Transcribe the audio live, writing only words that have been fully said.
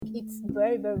it's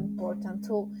very, very important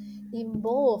to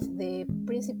involve the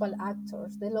principal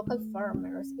actors, the local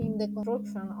farmers, in the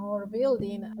construction or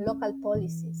building local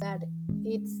policies that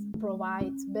it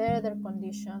provides better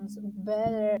conditions,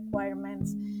 better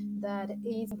requirements that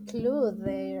is include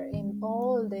there in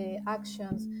all the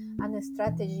actions and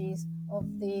strategies of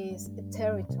this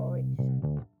territory.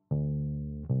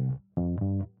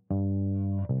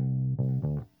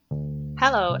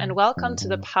 Hello, and welcome to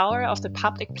the Power of the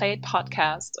Public Plate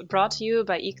podcast, brought to you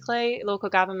by ICLE, Local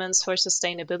Governments for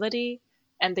Sustainability,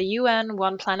 and the UN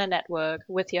One Planet Network,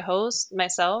 with your host,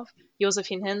 myself,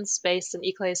 Josephine Hinz, based in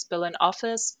ICLE's Berlin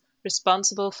office,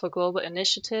 responsible for global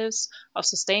initiatives of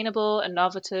sustainable,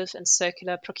 innovative, and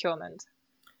circular procurement.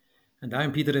 And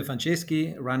I'm Peter De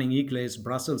Franceschi, running ICLE's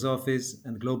Brussels office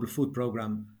and global food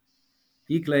program.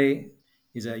 ICLE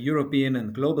is a European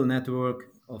and global network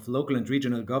of local and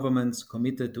regional governments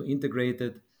committed to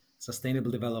integrated,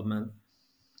 sustainable development.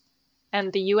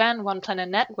 And the UN One Planet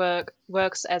Network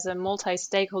works as a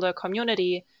multi-stakeholder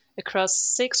community across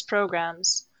 6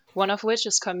 programs, one of which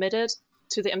is committed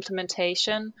to the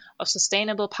implementation of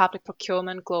sustainable public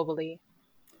procurement globally.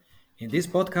 In this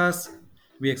podcast,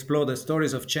 we explore the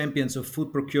stories of champions of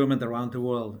food procurement around the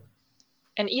world.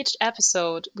 In each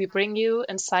episode, we bring you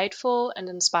insightful and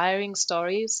inspiring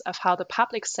stories of how the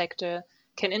public sector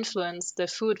can influence the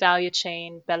food value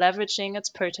chain by leveraging its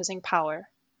purchasing power.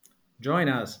 Join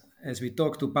us as we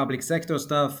talk to public sector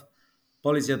staff,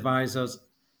 policy advisors,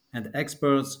 and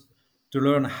experts to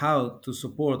learn how to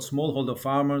support smallholder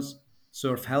farmers,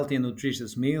 serve healthy and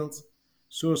nutritious meals,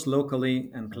 source locally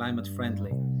and climate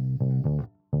friendly.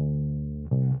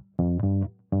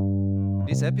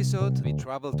 This episode, we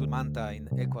travel to Manta in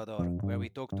Ecuador, where we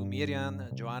talk to Miriam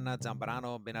Joana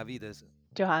Zambrano Benavides.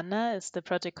 Johanna is the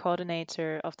project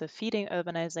coordinator of the Feeding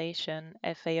Urbanization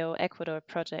FAO Ecuador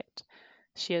project.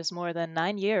 She has more than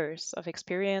 9 years of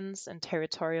experience in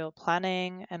territorial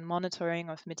planning and monitoring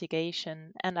of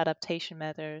mitigation and adaptation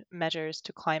measures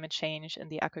to climate change in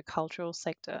the agricultural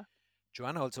sector.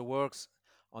 Joanna also works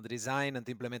on the design and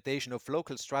implementation of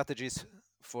local strategies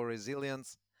for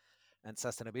resilience and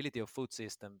sustainability of food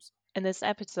systems. In this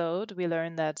episode, we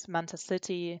learn that Manta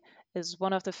City is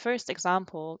one of the first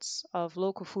examples of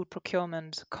local food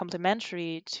procurement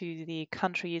complementary to the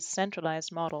country's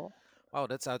centralized model. Wow,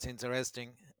 that sounds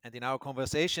interesting. And in our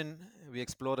conversation, we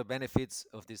explore the benefits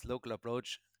of this local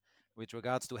approach with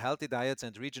regards to healthy diets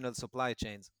and regional supply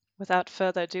chains. Without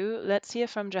further ado, let's hear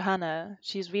from Johanna.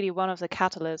 She's really one of the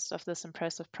catalysts of this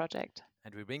impressive project.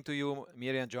 And we bring to you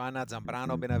Miriam Joana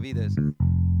Zambrano Benavides.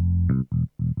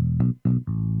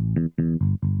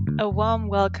 A warm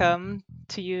welcome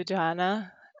to you,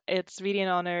 Johanna. It's really an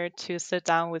honor to sit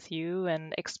down with you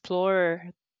and explore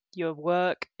your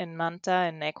work in Manta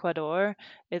in Ecuador.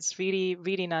 It's really,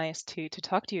 really nice to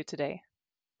talk to you today.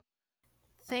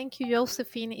 Thank you,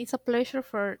 Josephine. It's a pleasure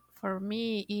for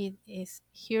me. It is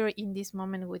here in this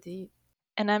moment with you.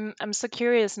 And I'm so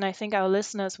curious, and I think our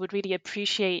listeners would really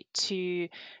appreciate to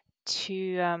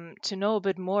know a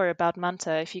bit more about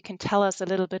Manta. If you can tell us a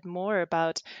little bit more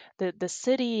about the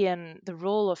city and the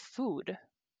role of food.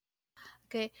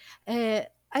 Okay.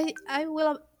 I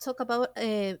will talk about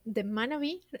the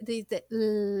Manabi,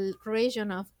 the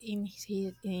region of in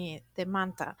the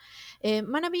Manta.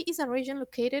 Manabi is a region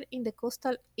located in the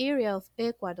coastal area of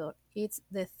Ecuador. It's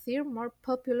the third more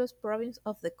populous province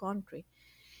of the country.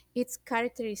 It's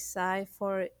characterized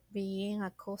for being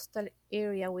a coastal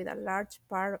area with a large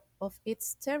part of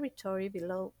its territory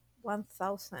below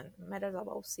 1,000 meters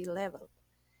above sea level.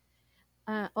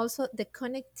 Also, the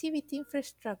connectivity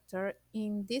infrastructure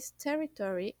in this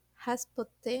territory has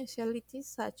potentialities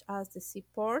such as the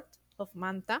seaport of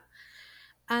Manta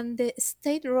and the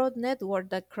state road network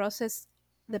that crosses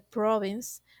the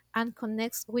province and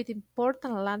connects with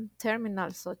important land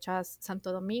terminals such as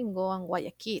Santo Domingo and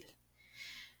Guayaquil.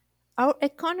 Our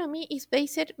economy is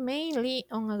based mainly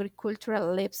on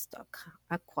agricultural livestock,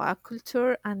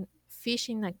 aquaculture, and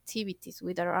fishing activities,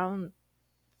 with around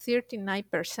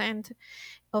 39%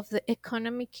 of the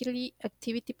economically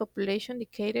activity population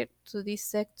dedicated to this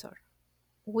sector.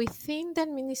 Within the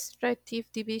administrative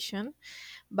division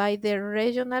by the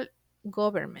regional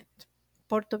government,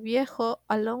 Puerto Viejo,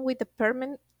 along with the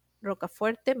permanent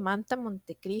Rocafuerte, Manta,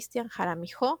 Montecristi, and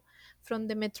Jaramillo from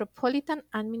the Metropolitan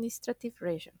Administrative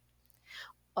Region.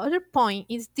 Other point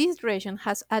is this region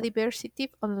has a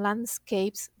diversity of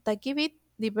landscapes that give it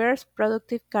diverse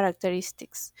productive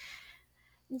characteristics.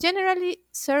 Generally,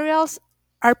 cereals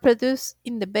are produced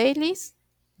in the valleys,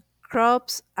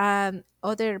 crops and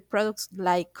other products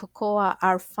like cocoa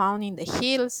are found in the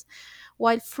hills,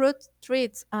 while fruit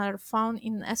trees are found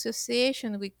in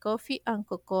association with coffee and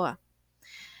cocoa.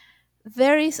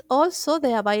 There is also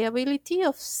the availability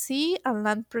of sea and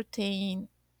land protein.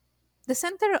 The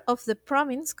center of the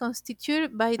province,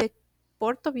 constituted by the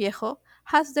Puerto Viejo,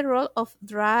 has the role of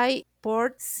dry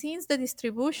port since the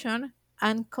distribution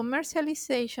and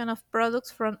commercialization of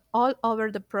products from all over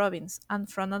the province and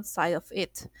from outside of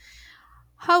it.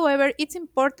 However, it's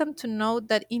important to note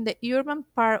that in the urban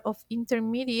part of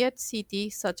intermediate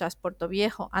cities such as Puerto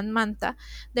Viejo and Manta,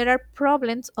 there are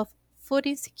problems of food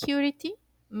insecurity,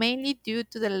 mainly due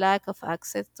to the lack of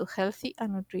access to healthy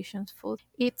and nutritious food.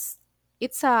 It's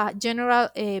a general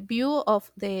view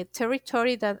of the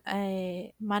territory that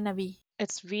Manabi.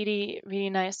 It's really, really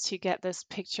nice to get this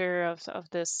picture of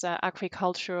this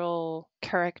agricultural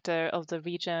character of the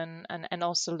region, and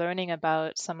also learning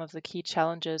about some of the key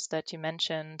challenges that you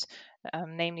mentioned,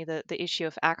 namely the issue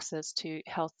of access to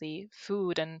healthy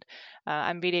food. And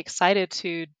I'm really excited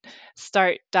to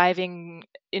start diving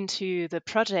into the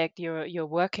project you're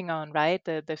working on, right?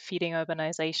 The Feeding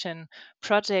Urbanization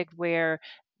project, where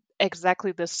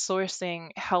exactly the sourcing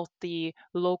healthy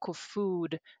local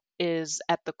food is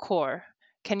at the core.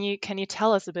 Can you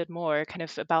tell us a bit more kind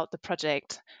of about the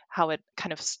project, how it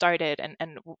kind of started,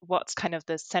 and what's kind of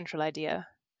the central idea?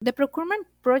 The procurement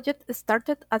project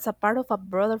started as a part of a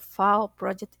broader FAO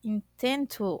project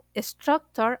intended to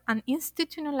structure and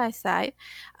institutionalize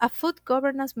a food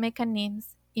governance mechanism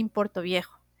in Puerto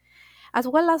Viejo, as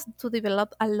well as to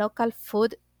develop a local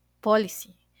food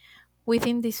policy.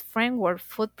 Within this framework,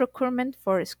 food procurement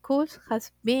for schools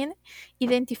has been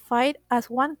identified as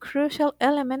one crucial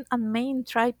element and main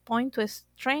try point to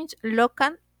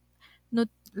strengthen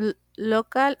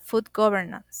local food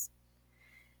governance.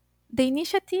 The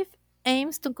initiative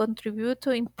aims to contribute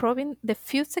to improving the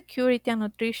food security and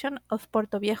nutrition of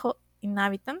Puerto Viejo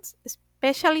inhabitants,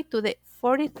 especially to the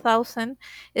 40,000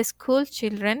 school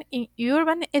children in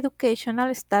urban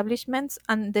educational establishments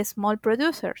and the small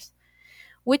producers,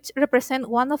 which represent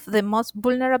one of the most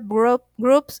vulnerable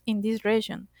groups in this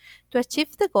region. To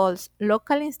achieve the goals,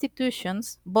 local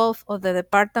institutions, both of the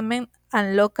department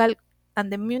and local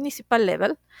and the municipal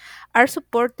level, are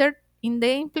supported in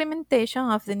the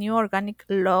implementation of the new organic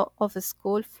law of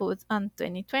school food and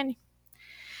 2020.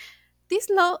 This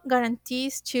law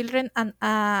guarantees children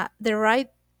the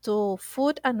right to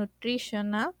food and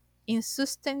nutritional in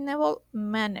sustainable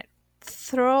manner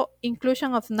through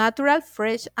inclusion of natural,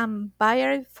 fresh, and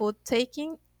varied food,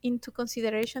 taking into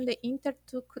consideration the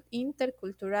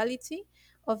interculturality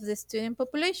of the student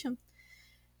population,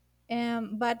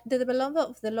 but the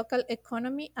development of the local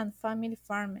economy and family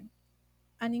farming,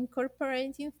 and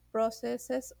incorporating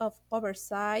processes of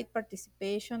oversight,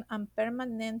 participation, and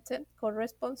permanent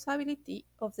co-responsibility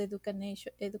of the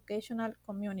educational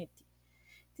community.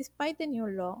 Despite the new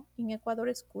law, in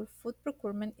Ecuador, school food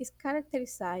procurement is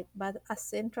characterized by a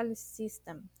centralized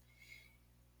system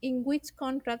in which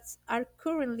contracts are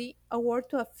currently awarded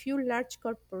to a few large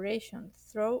corporations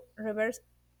through reverse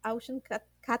auction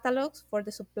catalogs for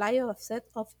the supply of a set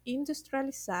of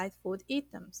industrialized food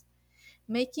items,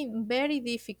 making very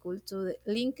difficult to the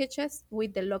linkages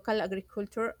with the local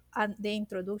agriculture and the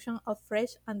introduction of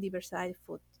fresh and diversified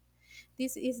food.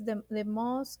 This is the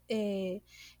most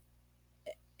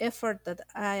effort that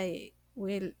I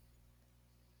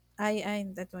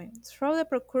am doing. Through the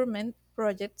procurement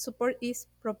project, support is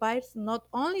provided not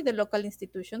only the local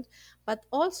institutions, but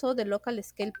also the local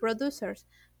scale producers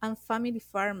and family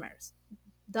farmers,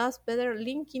 thus better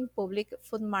linking public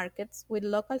food markets with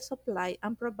local supply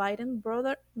and providing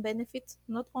broader benefits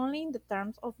not only in the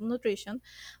terms of nutrition,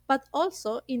 but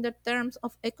also in the terms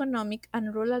of economic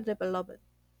and rural development.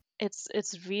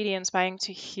 It's really inspiring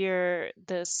to hear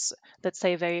this, let's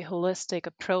say, very holistic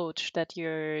approach that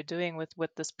you're doing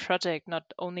with this project, not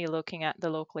only looking at the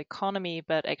local economy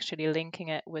but actually linking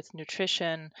it with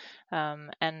nutrition.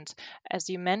 And as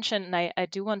you mentioned, and I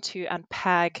do want to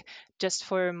unpack just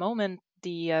for a moment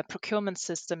the procurement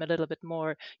system a little bit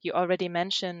more. You already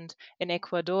mentioned in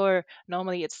Ecuador,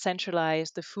 normally it's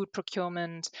centralized, the food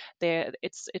procurement there,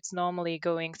 it's normally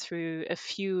going through a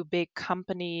few big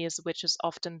companies, which is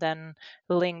often then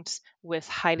linked with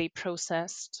highly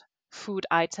processed food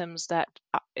items that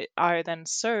are then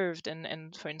served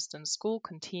in, for instance, school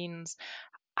canteens.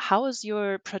 How is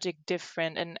your project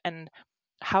different, and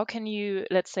how can you,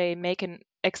 let's say, make an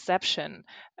exception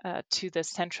to the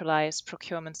centralized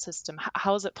procurement system?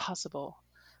 How is it possible?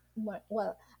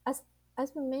 Well, as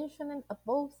we mentioned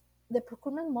above, the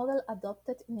procurement model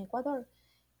adopted in Ecuador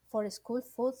for school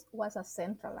foods was a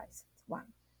centralized one,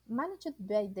 managed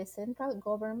by the central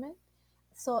government.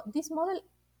 So this model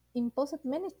imposed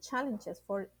many challenges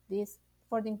for this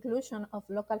for the inclusion of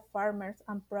local farmers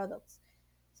and products.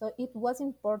 So it was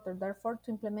important, therefore,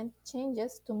 to implement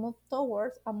changes to move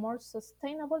towards a more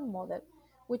sustainable model,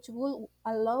 which will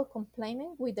allow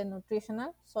complying with the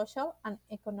nutritional, social, and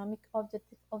economic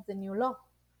objectives of the new law.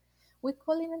 We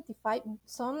could identify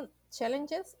some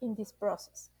challenges in this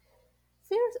process.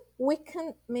 First, we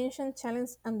can mention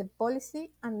challenges on the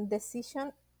policy and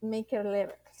decision maker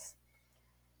levels,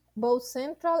 both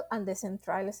central and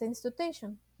decentralized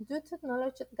institutions, due to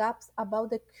knowledge gaps about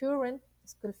the current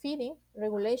school feeding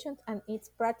regulations and its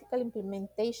practical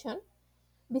implementation.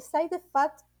 Besides the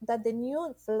fact that the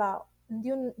new law,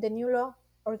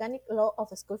 organic law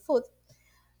of school food,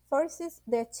 forces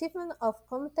the achievement of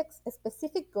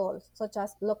context-specific goals such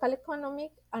as local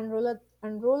economic and rural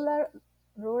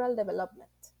development.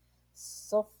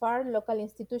 So far, local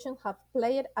institutions have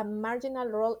played a marginal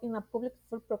role in a public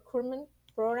food procurement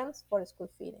programs for school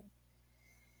feeding.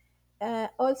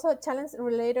 Also, challenge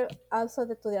related also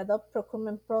to the adopt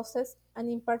procurement process and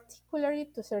in particular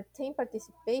to certain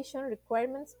participation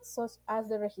requirements such as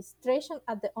the registration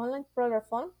at the online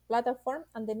platform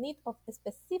and the need of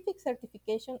specific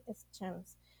certification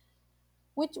schemes,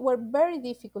 which were very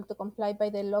difficult to comply by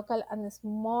the local and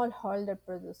smallholder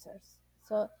producers.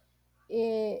 So,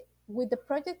 with the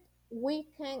project, we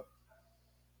can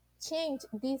change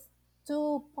these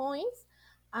 2 points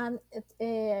and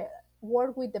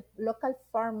work with the local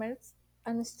farmers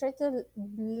and strengthen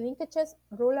linkages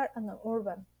rural and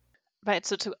urban. Right,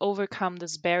 so to overcome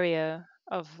this barrier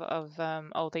of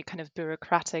all the kind of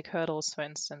bureaucratic hurdles, for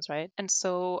instance, right? And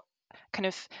so kind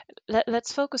of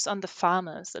let's focus on the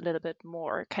farmers a little bit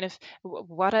more. Kind of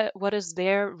what is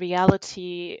their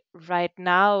reality right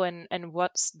now, and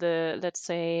what's the, let's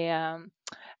say,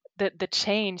 the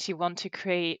change you want to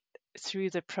create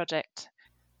through the project?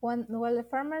 While the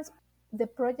farmers, the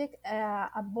project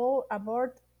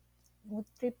aboard with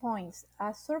 3 points.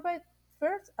 A survey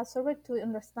to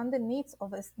understand the needs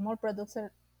of the small producers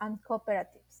and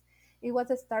cooperatives. It was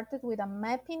started with a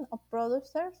mapping of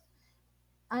producers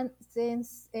and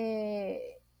since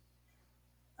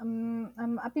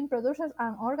mapping producers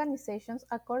and organizations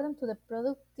according to the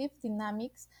productive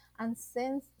dynamics and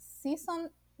season,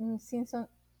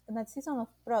 season of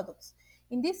products.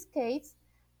 In this case,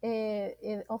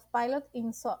 of pilot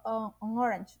on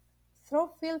Orange, through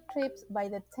field trips by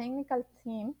the technical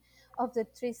team of the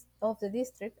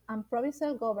district and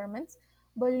provincial governments,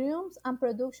 volumes and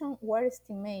production were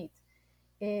estimated.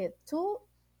 Two,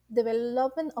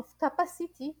 development of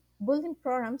capacity building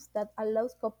programs that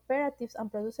allows cooperatives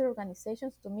and producer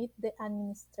organizations to meet the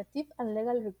administrative and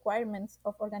legal requirements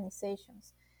of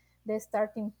organizations. The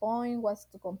starting point was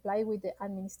to comply with the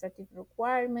administrative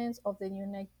requirements of the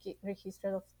United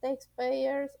Register of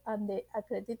Taxpayers and the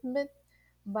accreditation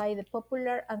by the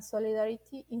Popular and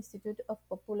Solidarity Institute of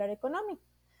Popular Economics.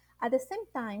 At the same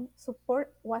time,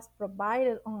 support was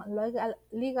provided on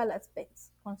legal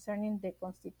aspects concerning the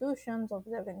constitutions of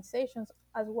the organizations,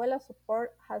 as well as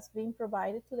support has been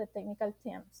provided to the technical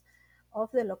teams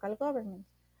of the local government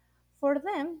for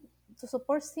them to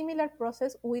support similar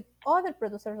process with other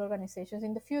producers organizations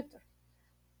in the future.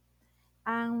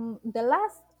 And the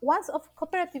last ones of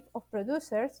cooperative of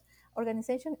producers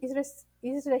organization is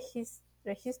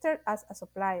registered as a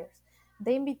suppliers.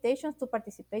 The invitations to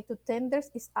participate to tenders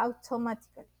is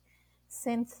automatically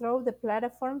sent through the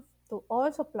platform to all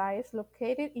suppliers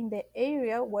located in the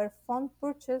area where fund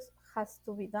purchase has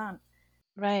to be done.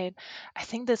 Right. I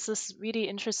think this is really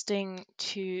interesting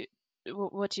to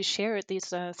what you shared,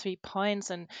 these 3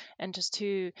 points, and just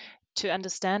to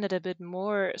understand it a bit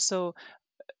more. So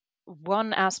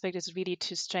one aspect is really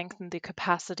to strengthen the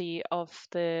capacity of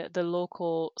the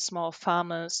local small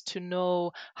farmers to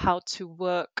know how to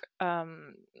work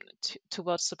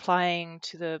towards supplying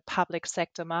to the public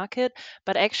sector market.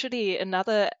 But actually,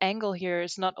 another angle here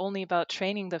is not only about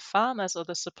training the farmers or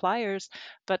the suppliers,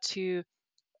 but to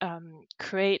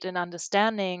create an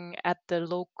understanding at the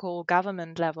local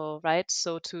government level, right?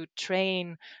 So to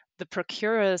train the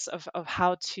procurers of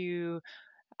how to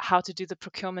do the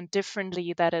procurement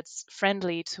differently, that it's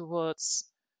friendly towards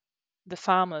the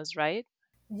farmers, right?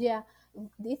 Yeah,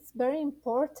 it's very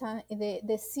important the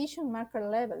decision maker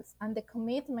levels and the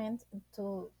commitment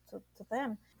to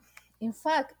them. In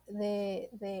fact, the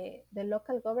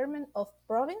local government of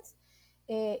province,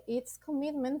 its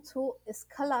commitment to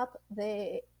scale up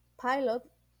the pilot,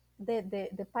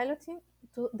 the piloting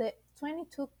to the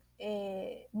 22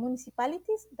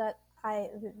 municipalities that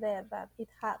it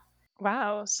has.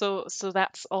 Wow. So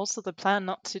that's also the plan,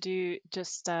 not to do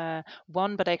just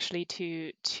one, but actually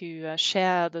to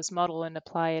share this model and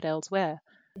apply it elsewhere.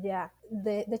 Yeah,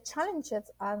 the challenges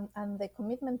and the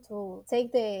commitment to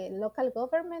take the local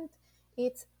government,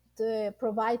 it's to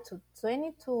provide to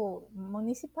 22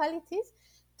 municipalities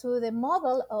to the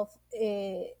model of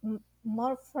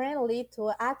more friendly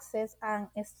to access and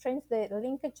strengthen the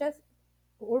linkages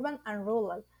urban and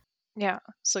rural. Yeah,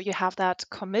 so you have that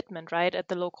commitment, right, at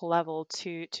the local level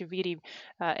to really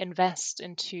invest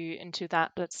into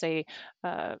that, let's say,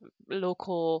 uh,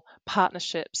 local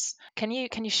partnerships. Can you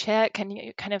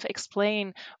kind of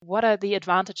explain what are the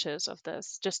advantages of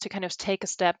this, just to kind of take a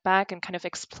step back and kind of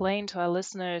explain to our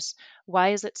listeners why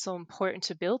is it so important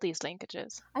to build these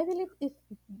linkages? I believe it's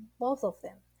both of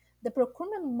them. The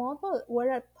procurement model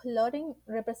where plotting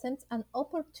represents an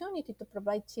opportunity to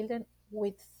provide children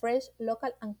with fresh, local,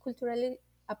 and culturally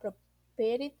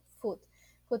appropriate food,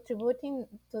 contributing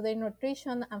to their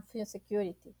nutrition and food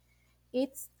security.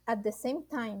 It's at the same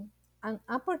time an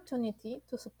opportunity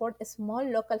to support small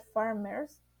local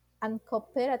farmers and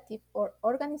cooperative or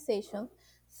organizations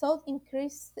so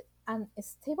increase and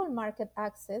stable market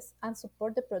access and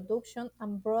support the production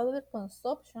and broader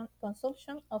consumption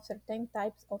of certain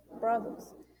types of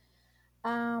products.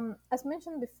 As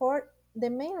mentioned before, the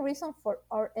main reason for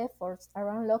our efforts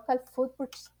around local food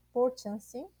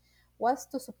purchasing was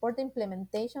to support the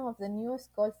implementation of the new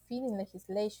school feeding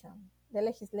legislation. The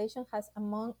legislation has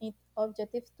among its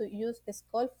objectives to use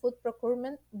school food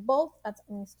procurement both as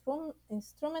an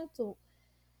instrument to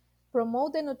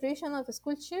promote the nutrition of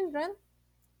school children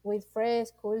with fresh,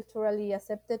 culturally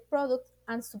accepted products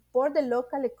and support the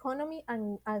local economy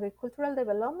and agricultural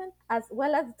development, as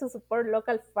well as to support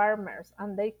local farmers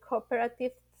and their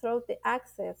cooperatives through the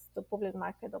access to public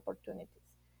market opportunities.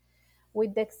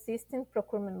 With the existing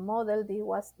procurement model, this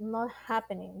was not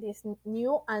happening. This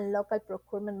new and local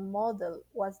procurement model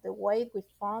was the way we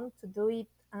found to do it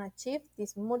and achieve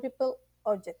these multiple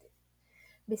objectives.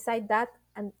 Beside that,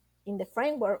 and in the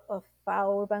framework of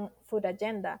our urban food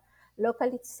agenda,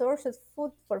 locally sourced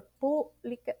food for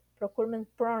public procurement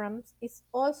programs is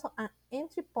also an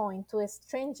entry point to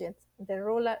strengthen the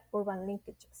rural-urban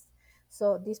linkages.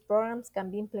 So these programs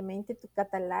can be implemented to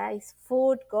catalyze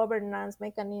food governance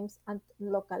mechanisms at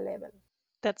local level.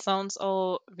 That sounds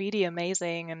all really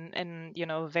amazing and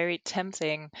very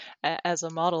tempting as a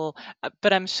model.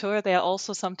 But I'm sure there are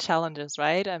also some challenges,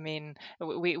 right? I mean,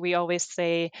 we always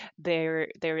say there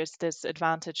is this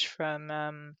advantage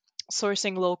from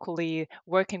sourcing locally,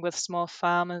 working with small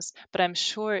farmers, but I'm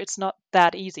sure it's not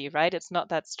that easy, right? It's not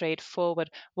that straightforward.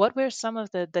 What were some of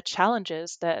the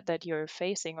challenges that you're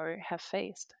facing or have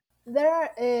faced? There are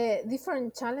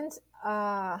different challenges.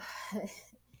 I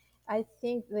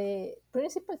think the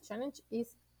principal challenge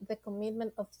is the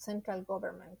commitment of central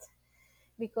government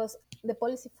because the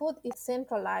policy food is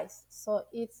centralized. So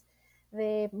it's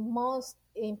the most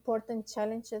important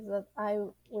challenges that I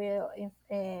will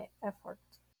effort.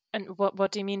 And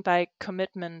what do you mean by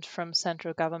commitment from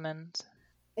central government?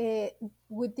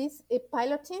 With this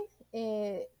piloting,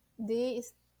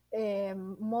 this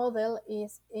model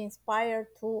is inspired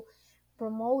to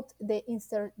promote the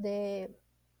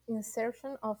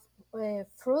insertion of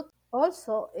fruit.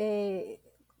 Also,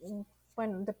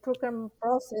 when the procurement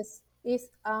process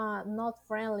is not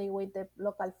friendly with the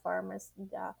local farmers,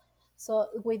 yeah. So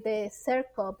with the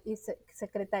CERCOP, is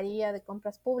Secretaría de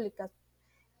Compras Públicas,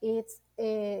 it's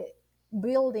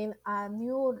building a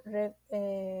new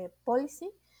policy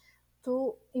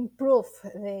to improve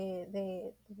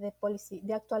the policy,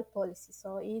 the actual policy.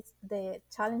 So it's the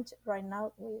challenge right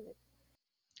now with.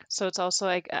 So it's also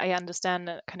like I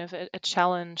understand kind of a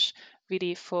challenge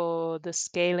really for the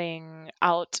scaling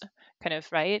out kind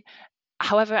of, right?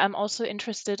 However, I'm also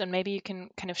interested, and maybe you can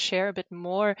kind of share a bit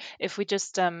more if we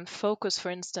just focus,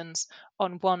 for instance,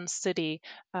 on one city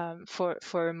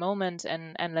for a moment,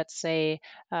 and let's say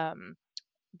the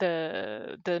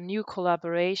new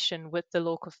collaboration with the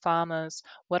local farmers.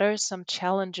 What are some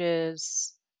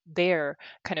challenges there?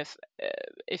 Kind of,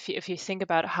 if you think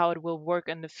about how it will work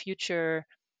in the future,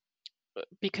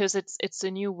 because it's a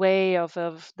new way of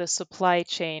the supply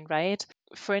chain, right?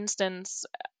 For instance,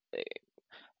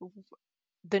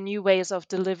 the new ways of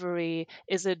delivery,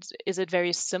 is it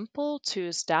very simple to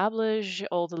establish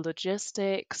all the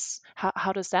logistics?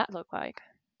 How does that look like?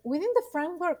 Within the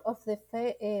framework of the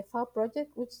FAO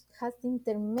project, which has the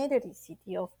intermediary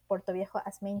city of Puerto Viejo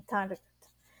as main target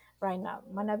right now,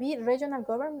 Manabi regional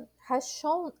government has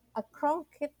shown a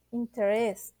concrete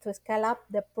interest to scale up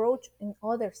the approach in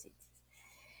other cities.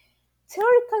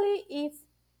 Theoretically, if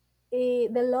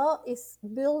the law is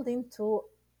building to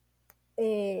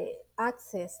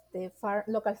access the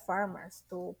local farmers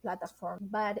to platform,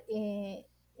 but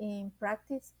in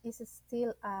practice, it's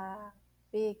still a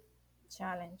big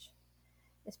challenge,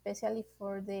 especially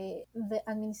for the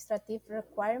administrative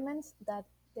requirements that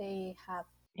they have.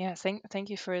 Yeah, thank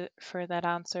you for that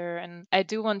answer. And I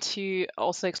do want to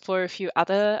also explore a few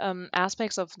other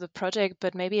aspects of the project,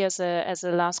 but maybe as a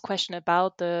last question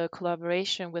about the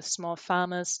collaboration with small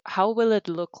farmers, how will it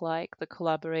look like, the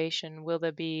collaboration? Will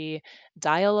there be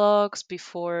dialogues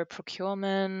before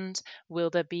procurement? Will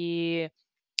there be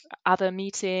other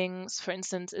meetings? For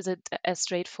instance, is it as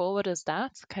straightforward as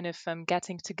that, kind of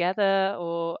getting together,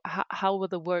 or how will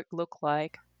the work look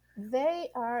like? They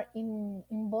are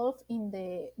involved in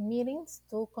the meetings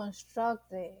to construct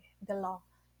the law,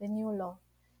 the new law.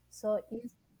 So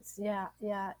it's yeah,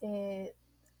 yeah.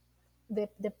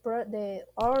 The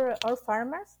our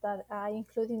farmers that are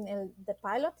including the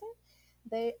piloting,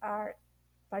 they are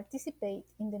participate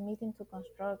in the meeting to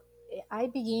construct. I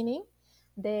beginning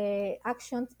the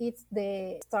actions. It's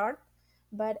the start,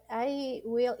 but I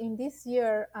will in this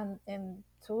year and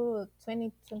to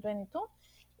 2022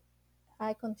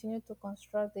 I continue to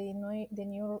construct the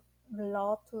new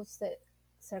law to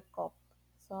set up.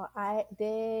 So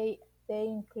they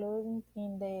include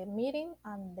in the meeting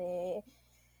and the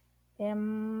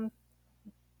um,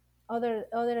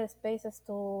 other spaces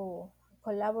to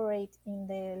collaborate in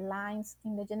the lines,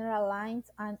 in the general lines,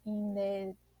 and in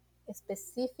the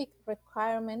specific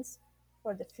requirements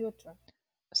for the future.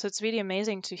 So it's really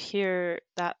amazing to hear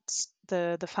that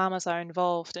the farmers are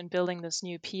involved in building this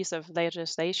new piece of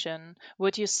legislation.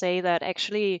 Would you say that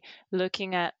actually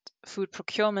looking at food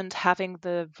procurement, having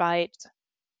the right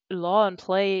law in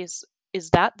place, is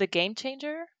that the game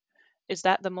changer? Is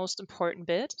that the most important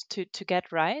bit to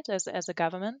get right as a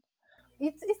government?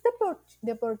 It's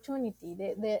the opportunity.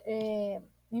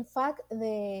 In fact,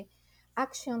 the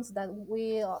actions that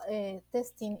we are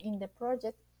testing in the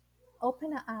project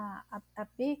open a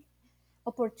big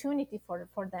opportunity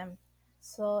for them.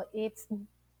 So we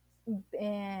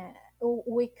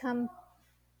can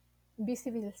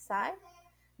visibilize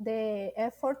the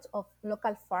efforts of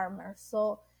local farmers.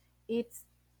 So it's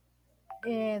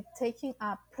taking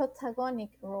a protagonic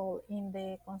role in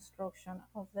the construction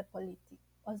of the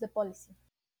policy.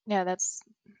 Yeah, that's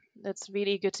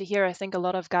really good to hear. I think a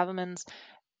lot of governments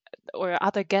or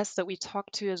other guests that we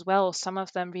talked to as well, some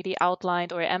of them really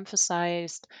outlined or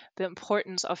emphasized the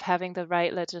importance of having the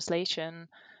right legislation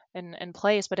in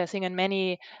place. But I think in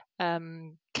many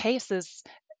cases,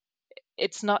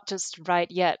 it's not just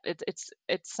right yet. It's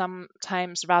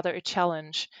sometimes rather a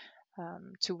challenge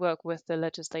to work with the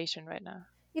legislation right now.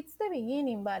 It's the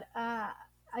beginning, but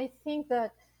I think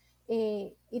that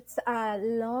it's a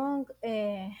long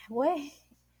way.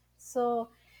 So,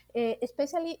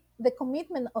 especially the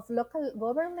commitment of local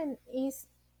government is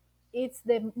it's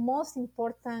the most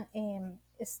important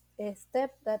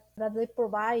step that they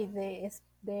provide the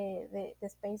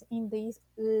space in these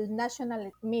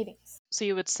national meetings. So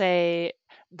you would say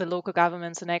the local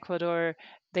governments in Ecuador,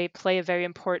 they play a very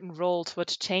important role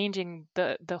towards changing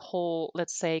the whole,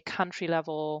 let's say, country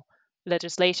level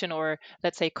legislation or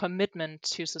let's say commitment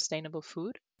to sustainable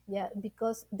food. Yeah,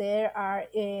 because there are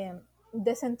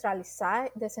decentralized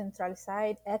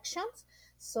actions.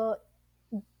 So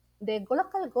the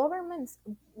local governments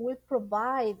will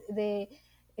provide the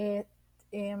uh,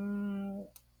 um,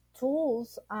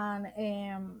 tools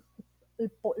and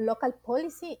local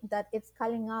policy that it's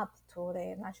calling up to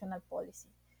the national policy.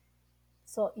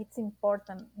 So it's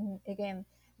important again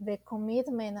the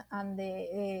commitment and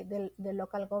the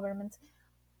local governments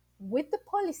with the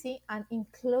policy and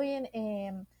including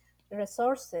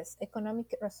resources,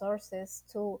 economic resources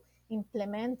to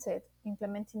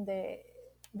implementing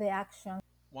the action.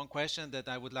 One question that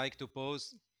I would like to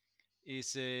pose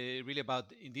is really about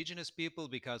indigenous people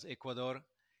because Ecuador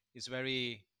is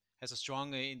very has a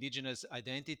strong indigenous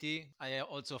identity. I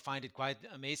also find it quite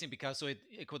amazing because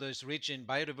Ecuador is rich in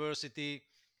biodiversity,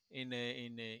 in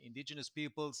indigenous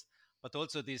peoples, but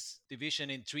also this division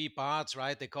in three parts,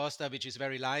 right? The costa, which is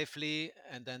very lively,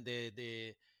 and then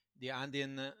the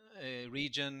Andean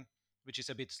region, which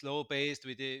is a bit slow paced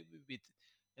with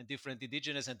different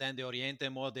indigenous, and then the Oriente,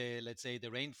 more the let's say the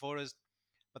rainforest.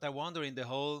 But I wonder in the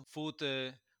whole food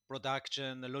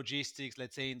production, logistics,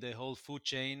 let's say in the whole food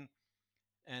chain,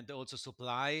 and also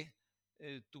supply.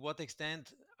 To what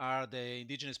extent are the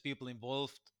indigenous people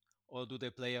involved, or do they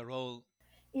play a role?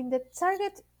 In the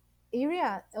target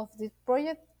area of this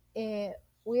project,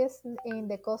 we are in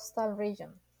the coastal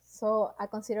region. So a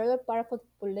considerable part of the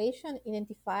population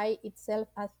identify itself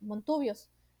as Montubios.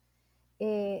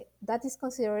 That is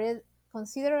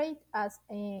considered as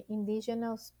an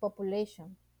indigenous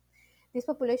population. This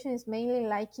population is mainly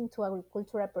likened to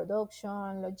agricultural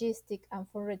production, logistic, and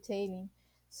food retailing.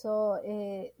 So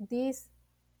these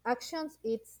actions,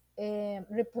 it's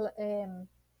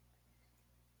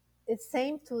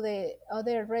same to the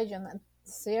other region,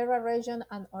 Sierra region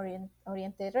and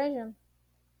Oriented region,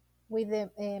 with the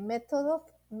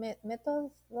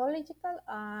methodological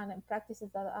and practices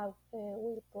that are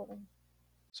will proven.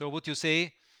 So would you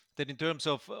say that in terms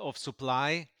of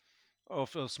supply of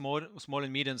small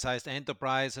and medium-sized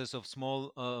enterprises, of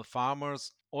small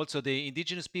farmers, also the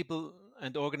indigenous people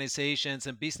and organizations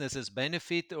and businesses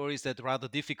benefit, or is that rather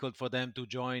difficult for them to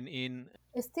join in?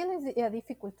 It still is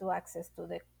difficult to access to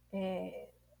the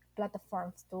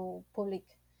platforms to public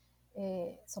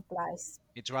supplies.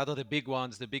 It's rather the big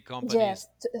ones, the big companies. Yes,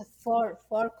 for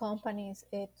companies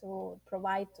to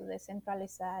provide to the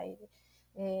centralized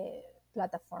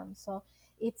platform. So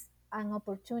it's an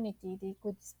opportunity. They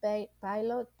could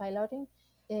piloting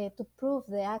to prove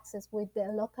the access with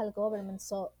the local government.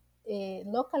 So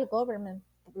local government,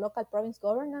 local province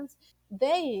governance,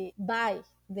 they buy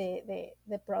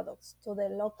the products to the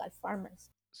local farmers.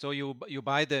 So you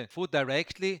buy the food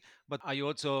directly, but are you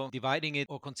also dividing it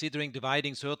or considering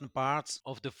dividing certain parts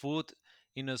of the food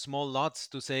in a small lots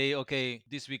to say, okay,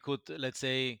 this we could, let's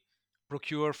say,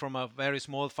 procure from a very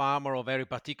small farmer or very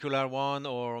particular one,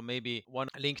 or maybe one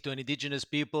linked to an indigenous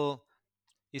people?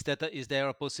 Is there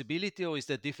a possibility, or is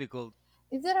that difficult?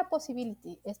 Is there a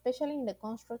possibility, especially in the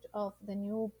construct of the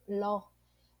new law,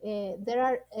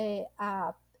 there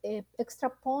are extra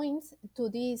points to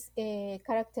these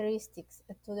characteristics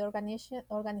to the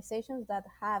organizations that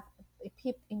have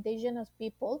indigenous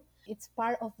people? It's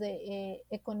part of the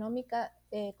Economia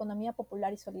Popular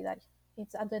y Solidaria.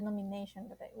 It's a denomination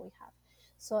that we have.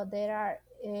 So there are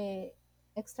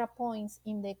extra points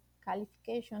in the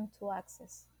qualification to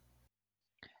access.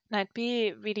 And I'd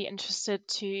be really interested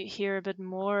to hear a bit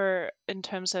more in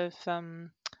terms of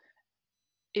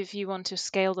if you want to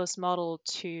scale this model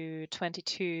to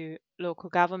 22 local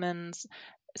governments,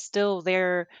 still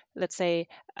their, let's say,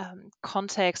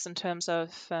 context in terms of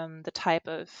the type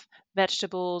of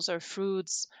vegetables or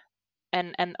fruits,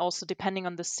 and also depending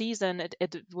on the season,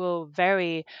 it will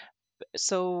vary.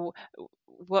 So,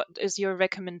 what is your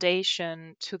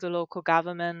recommendation to the local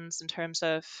governments in terms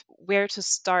of where to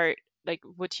start? Like,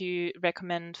 would you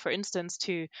recommend, for instance,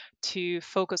 to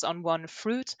focus on one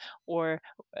fruit or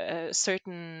a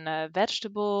certain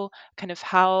vegetable? Kind of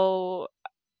how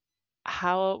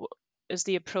is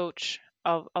the approach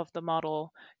of the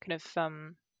model kind of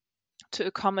to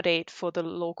accommodate for the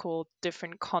local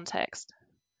different context?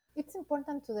 It's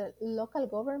important to the local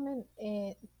government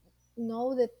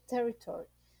know the territory.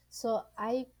 So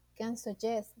I can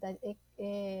suggest that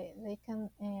they can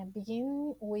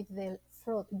begin with the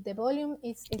fruit. The volume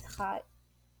is high,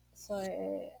 so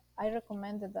I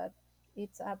recommended that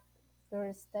it's a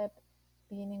first step,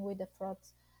 beginning with the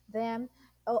fruits, then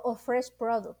or fresh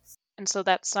products. And so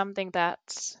that's something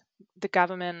that the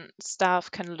government staff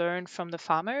can learn from the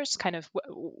farmers, kind of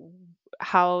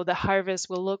how the harvest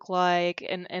will look like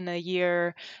in a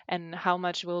year, and how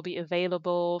much will be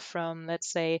available from, let's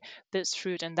say, this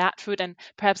fruit and that fruit. And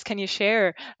perhaps can you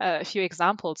share a few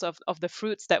examples of the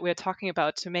fruits that we're talking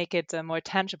about to make it more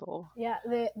tangible? Yeah,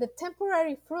 the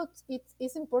temporary fruits.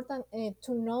 It's important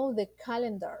to know the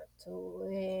calendar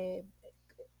to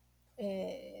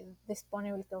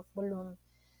disponibility of volume.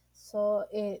 So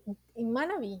in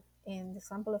Manabi, in the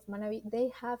example of Manabi,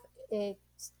 they have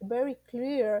very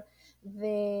clear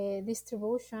the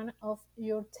distribution of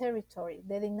your territory,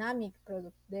 the dynamic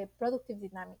product, the productive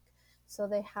dynamic. So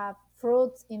they have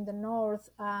fruits in the north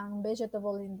and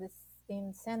vegetable in the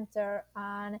in center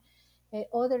and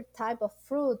other type of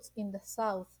fruits in the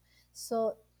south.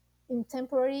 So in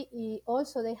temporary,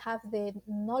 also they have the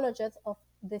knowledge of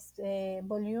this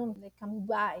volume they can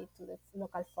buy to the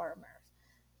local farmers.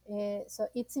 So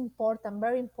it's important,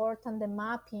 very important, the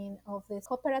mapping of the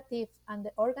cooperative and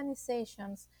the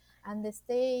organizations and the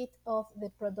state of the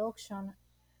production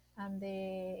and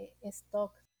the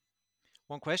stock.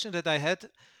 One question that I had,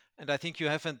 and I think you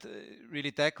haven't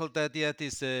really tackled that yet,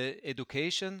 is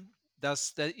education.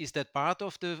 Is that part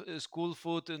of the school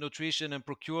food nutrition and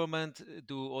procurement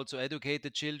to also educate the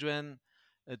children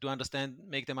to understand,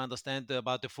 make them understand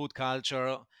about the food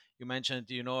culture? You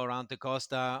mentioned, around the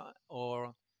Costa,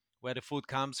 or where the food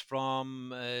comes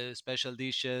from, special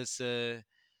dishes.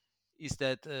 Is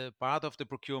that part of the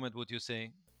procurement, would you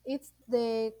say? It's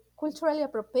the culturally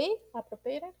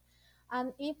appropriated,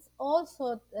 and it's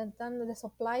also done the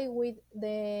supply with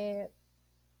the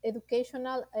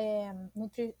educational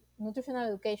nutritional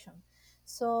education.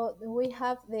 So we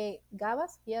have the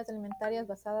GABAs, guías alimentarias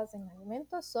basadas en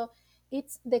alimentos. So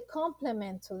it's the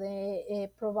complement to the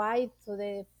provide to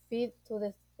the feed to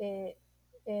the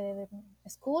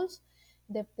schools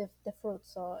the fruit.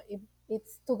 So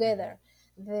it's Mhm. together.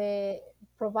 The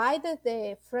provided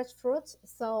the fresh fruits,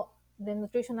 so the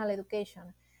nutritional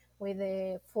education with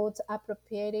the foods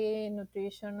appropriate,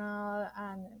 nutritional,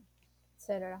 and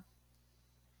etc.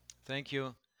 Thank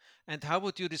you. And how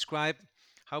would you describe,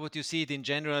 how would you see it in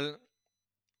general,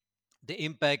 the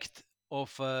impact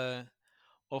of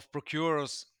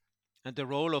procurers and the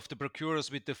role of the procurers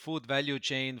with the food value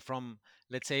chain from,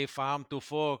 let's say, farm to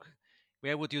fork?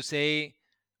 Where would you say,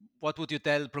 what would you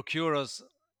tell procurers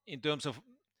in terms of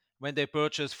when they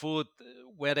purchase food,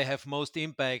 where they have most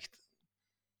impact?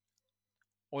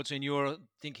 Also, in your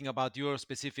thinking about your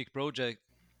specific project.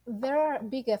 There are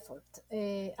big effort,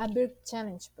 a big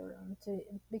challenge, pardon, to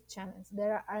big challenge.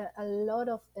 There are a lot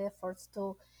of efforts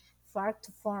to farm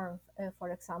to farm,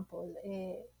 for example.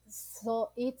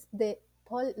 So it's the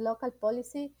local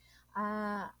policy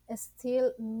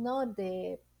still not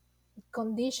the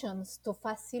conditions to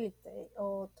facilitate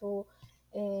or to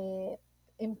uh,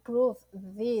 improve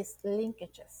these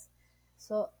linkages.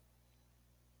 So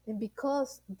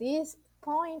because this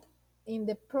point in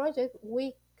the project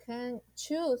we can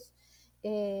choose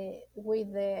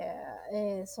with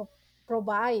the so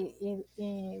provide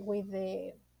with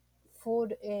the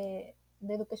food the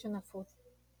educational food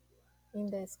in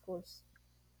the schools.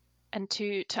 And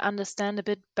to understand a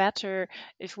bit better,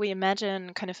 if we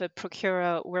imagine kind of a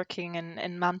procurer working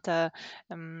in Manta,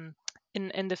 um,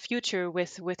 in the future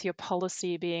with your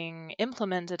policy being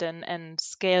implemented and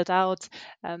scaled out,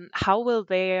 how will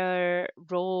their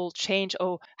role change?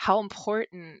 Or how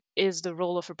important is the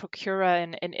role of a procurer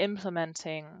in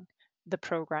implementing the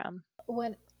program?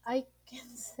 When I can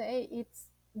say it's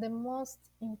the most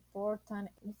important,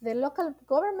 the local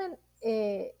government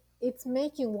it's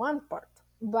making one part,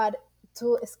 but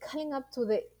to scaling up to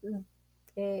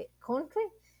the country,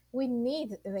 we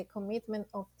need the commitment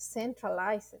of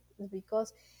centralized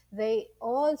because they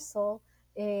also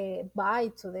buy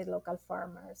to the local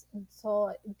farmers.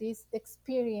 So this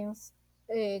experience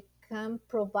can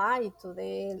provide to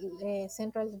the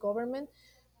central government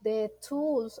the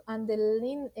tools and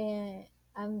the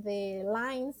and the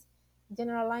lines,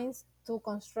 general lines to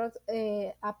construct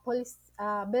a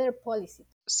better policy.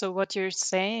 So what you're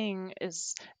saying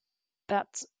is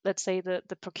that, let's say,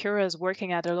 the procurers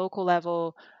working at a local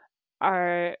level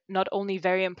are not only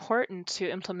very important to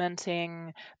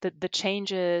implementing the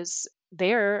changes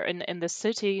there in the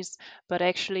cities, but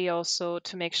actually also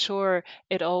to make sure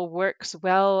it all works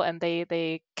well and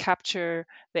they capture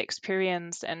the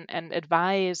experience and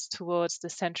advise towards the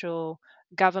central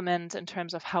government in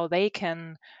terms of how they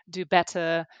can do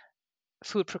better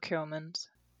food procurement.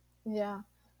 Yeah.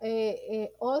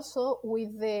 Also,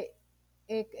 with the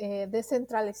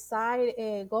decentralized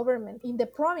government in the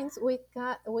province, we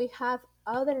have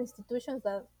other institutions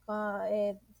that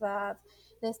that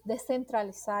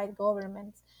decentralized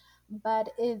governments, but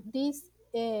this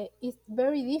is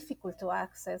very difficult to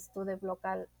access to the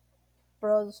local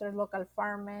producers, local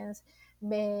farmers.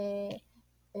 May,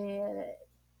 uh,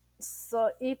 so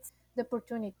it's the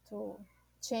opportunity to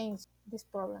change this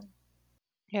problem.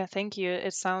 Yeah, thank you.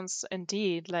 It sounds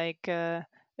indeed like a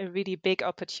really big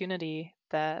opportunity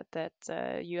that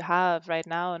you have right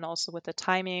now, and also with the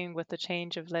timing, with the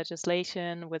change of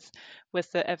legislation, with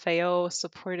the FAO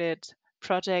supported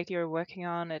project you're working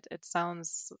on. It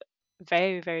sounds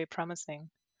very, very promising.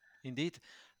 Indeed.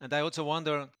 And I also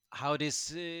wonder how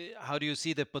this, how do you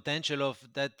see the potential of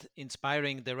that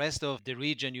inspiring the rest of the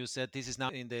region? You said this is now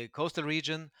in the coastal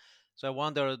region. So I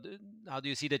wonder, how do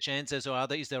you see the chances, or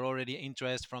is there already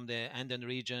interest from the Andean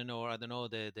region, or I don't know,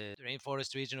 the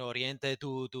rainforest region, Oriente,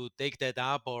 to take that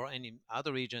up, or any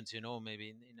other regions, maybe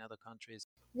in other countries?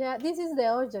 Yeah, this is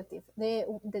the objective.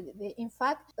 In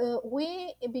fact,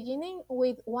 we beginning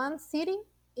with one city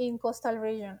in coastal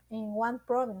region, in one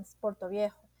province, Puerto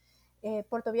Viejo.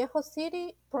 Puerto Viejo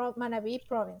City, Manabí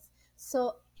province.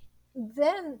 So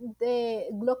then the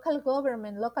local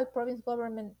government, local province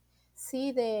government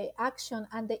see the action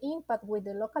and the impact with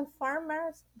the local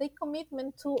farmers, they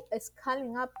commitment to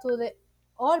scaling up to the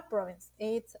all province.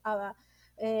 It's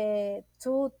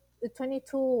two,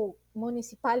 22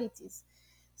 municipalities.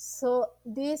 So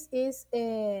this is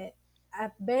a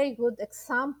very good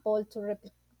example to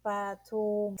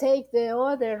to take the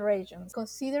other regions.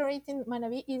 Considering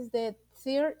Manabí is the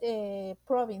third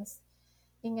province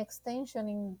in extension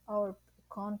in our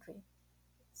country.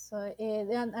 So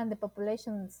and the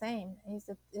population the same is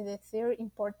the third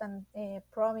important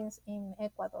province in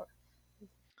Ecuador.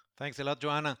 Thanks a lot,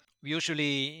 Joanna. We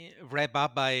usually wrap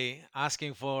up by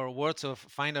asking for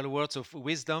final words of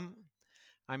wisdom.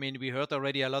 I mean, we heard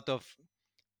already a lot of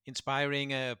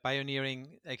inspiring,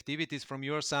 pioneering activities from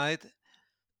your side.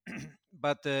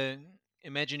 But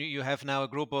imagine you have now a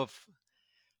group of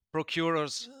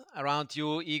procurers around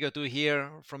you eager to hear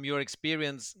from your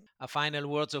experience a final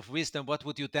words of wisdom. What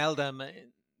would you tell them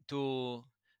to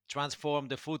transform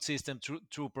the food system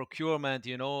through procurement,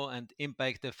 and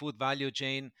impact the food value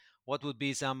chain? What would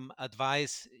be some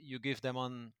advice you give them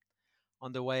on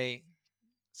the way?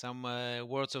 Some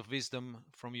words of wisdom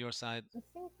from your side. I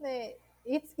think that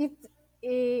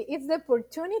it's the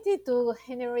opportunity to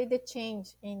generate the change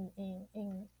in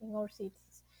our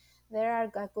cities. There are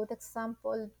a good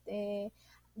example,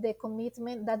 the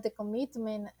commitment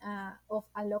of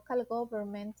a local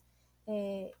government.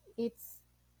 It's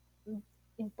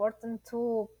important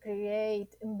to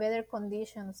create better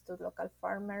conditions to local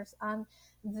farmers and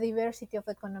diversity of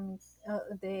economic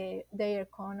their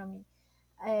economy.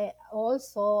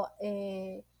 Also,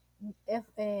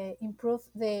 improve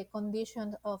the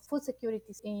conditions of food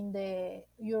security in the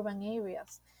urban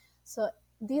areas. So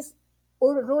these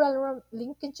rural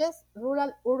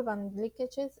urban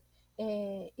linkages,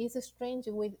 is strange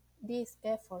with these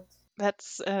efforts.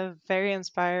 That's very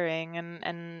inspiring,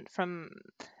 and from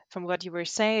what you were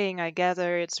saying, I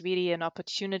gather it's really an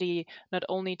opportunity not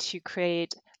only to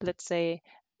create, let's say,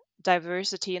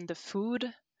 diversity in the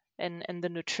food and the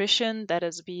nutrition that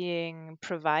is being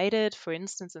provided, for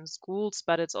instance, in schools,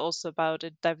 but it's also about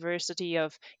a diversity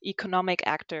of economic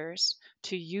actors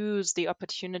to use the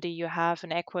opportunity you have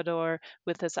in Ecuador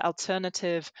with this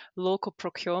alternative local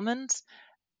procurement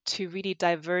to really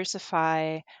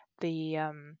diversify the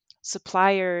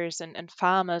suppliers and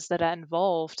farmers that are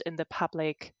involved in the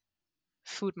public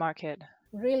food market.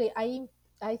 Really,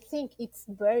 I think it's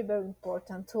very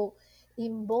important to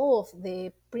involve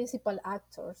the principal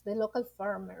actors, the local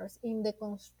farmers, in the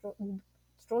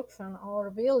construction or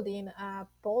building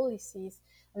policies,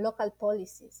 local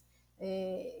policies,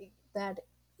 that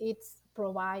it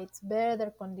provides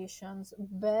better conditions,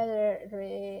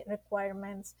 better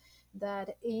requirements,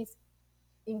 that is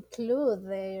include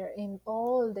there in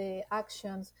all the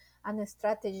actions and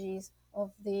strategies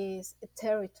of this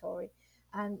territory.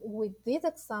 And with these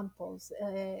examples,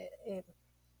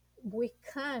 we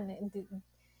can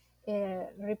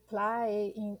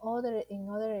reply in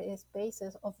other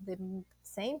spaces of the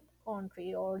same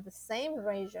country or the same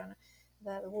region,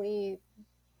 that we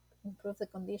improve the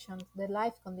conditions, the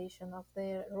life condition of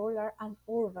the rural and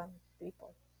urban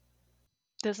people.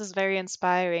 This is very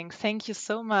inspiring. Thank you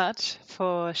so much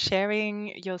for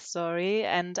sharing your story.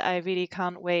 And I really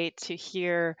can't wait to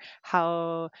hear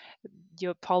how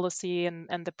your policy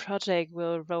and the project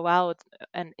will roll out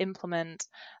and implement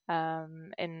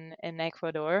in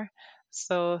Ecuador.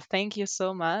 So thank you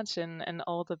so much and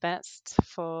all the best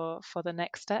for the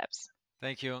next steps.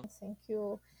 Thank you. Thank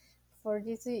you for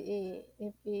this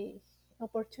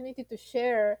opportunity to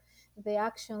share the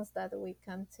actions that we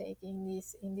can take in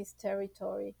this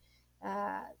territory.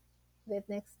 Uh, the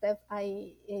next step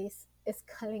is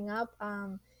scaling up,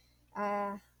 and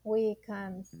we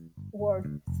can work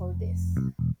for this.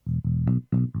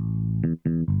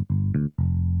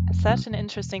 Such an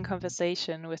interesting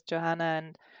conversation with Johanna,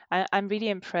 and I'm really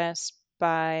impressed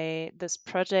by this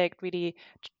project, really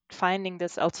finding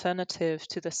this alternative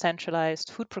to the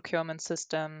centralized food procurement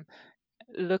system,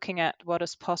 looking at what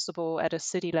is possible at a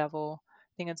city level.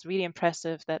 I think it's really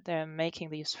impressive that they're making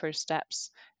these first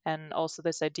steps, and also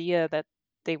this idea that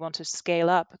they want to scale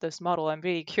up this model. I'm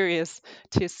really curious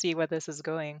to see where this is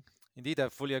going. Indeed, I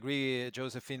fully agree,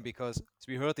 Josephine, because as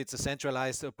we heard, it's a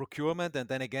centralized procurement, and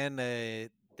then again,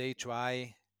 they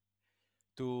try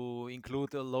to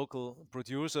include local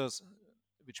producers,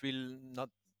 which will not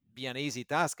be an easy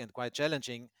task and quite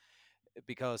challenging,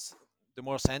 because the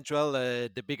more central,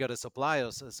 the bigger the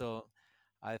suppliers. So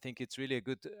I think it's really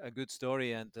a good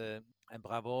story, and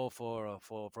bravo for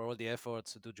all the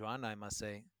efforts to Joanna, I must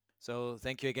say. So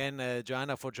thank you again,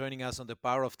 Joanna, for joining us on the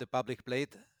Power of the Public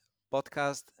Plate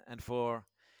podcast, and for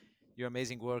your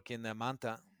amazing work in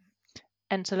Manta.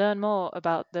 And to learn more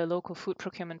about the local food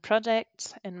procurement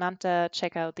project in Manta,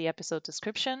 check out the episode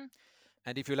description.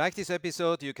 And if you like this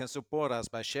episode, you can support us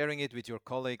by sharing it with your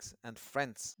colleagues and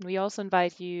friends. We also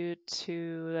invite you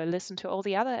to listen to all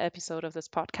the other episodes of this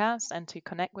podcast and to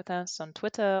connect with us on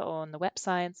Twitter or on the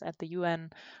websites at the UN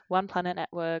One Planet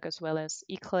Network, as well as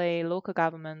ICLE, Local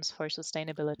Governments for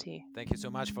Sustainability. Thank you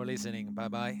so much for listening. Bye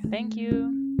bye. Thank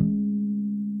you.